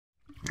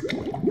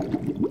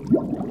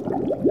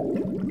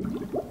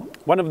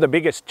One of the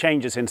biggest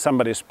changes in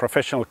somebody's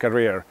professional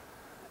career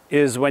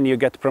is when you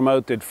get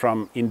promoted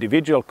from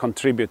individual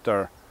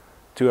contributor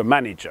to a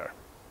manager.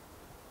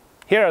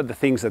 Here are the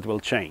things that will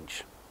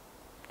change.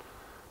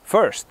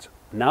 First,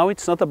 now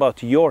it's not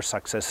about your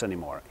success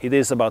anymore. It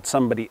is about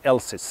somebody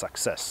else's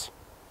success.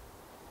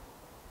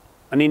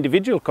 An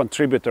individual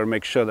contributor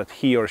makes sure that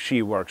he or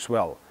she works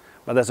well.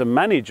 But as a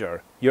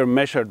manager, you're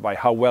measured by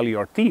how well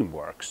your team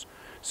works.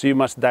 So you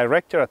must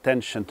direct your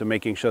attention to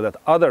making sure that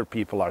other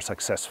people are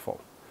successful.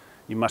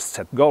 You must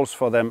set goals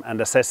for them and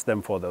assess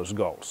them for those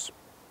goals.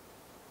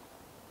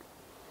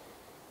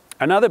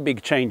 Another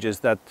big change is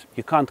that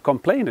you can't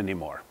complain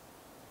anymore.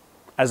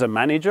 As a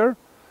manager,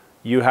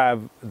 you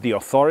have the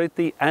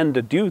authority and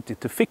the duty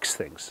to fix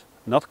things,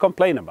 not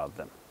complain about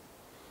them.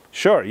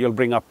 Sure, you'll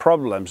bring up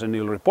problems and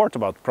you'll report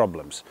about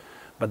problems,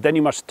 but then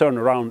you must turn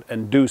around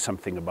and do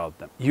something about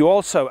them. You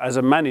also, as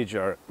a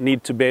manager,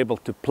 need to be able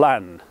to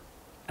plan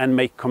and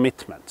make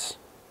commitments.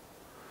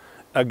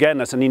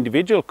 Again, as an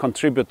individual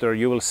contributor,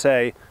 you will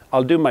say,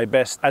 I'll do my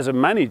best. As a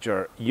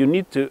manager, you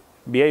need to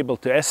be able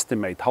to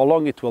estimate how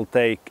long it will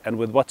take and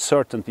with what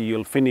certainty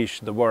you'll finish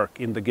the work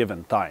in the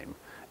given time.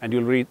 And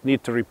you'll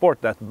need to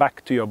report that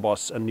back to your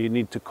boss, and you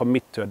need to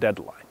commit to a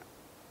deadline.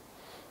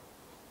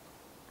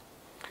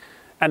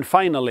 And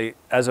finally,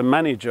 as a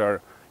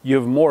manager, you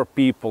have more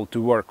people to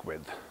work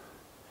with.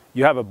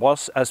 You have a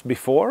boss as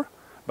before,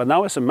 but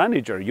now as a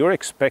manager, you're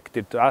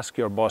expected to ask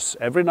your boss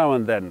every now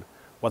and then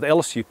what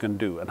else you can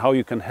do and how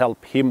you can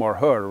help him or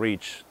her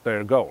reach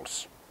their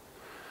goals.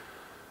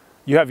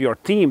 You have your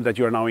team that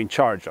you're now in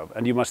charge of,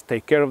 and you must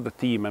take care of the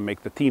team and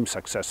make the team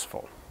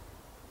successful.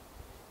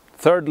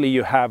 Thirdly,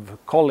 you have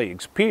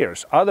colleagues,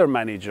 peers, other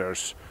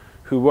managers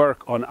who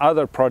work on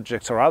other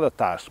projects or other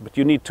tasks, but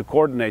you need to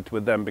coordinate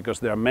with them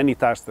because there are many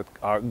tasks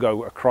that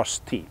go across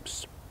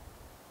teams.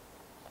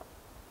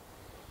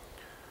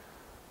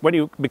 When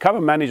you become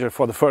a manager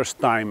for the first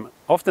time,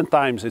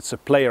 oftentimes it's a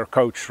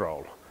player-coach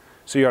role.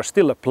 So you're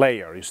still a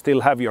player, you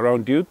still have your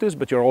own duties,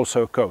 but you're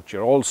also a coach,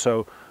 you're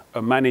also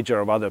a manager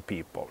of other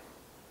people.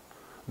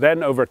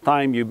 Then over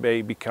time you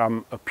may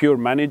become a pure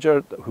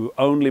manager who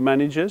only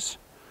manages.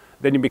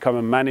 Then you become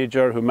a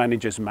manager who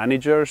manages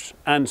managers,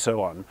 and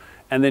so on.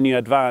 And then you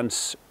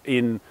advance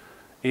in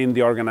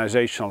the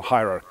organizational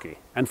hierarchy.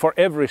 And for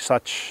every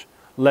such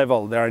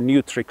level, there are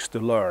new tricks to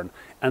learn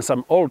and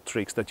some old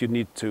tricks that you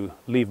need to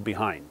leave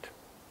behind.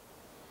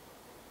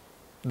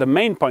 The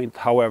main point,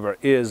 however,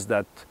 is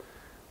that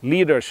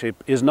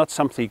leadership is not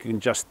something you can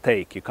just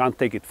take. You can't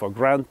take it for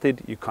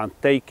granted, you can't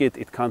take it,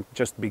 it can't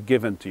just be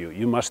given to you.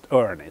 You must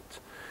earn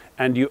it.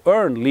 And you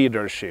earn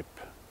leadership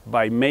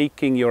by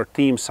making your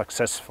team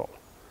successful.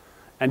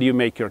 And you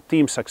make your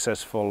team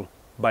successful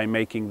by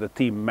making the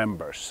team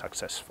members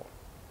successful.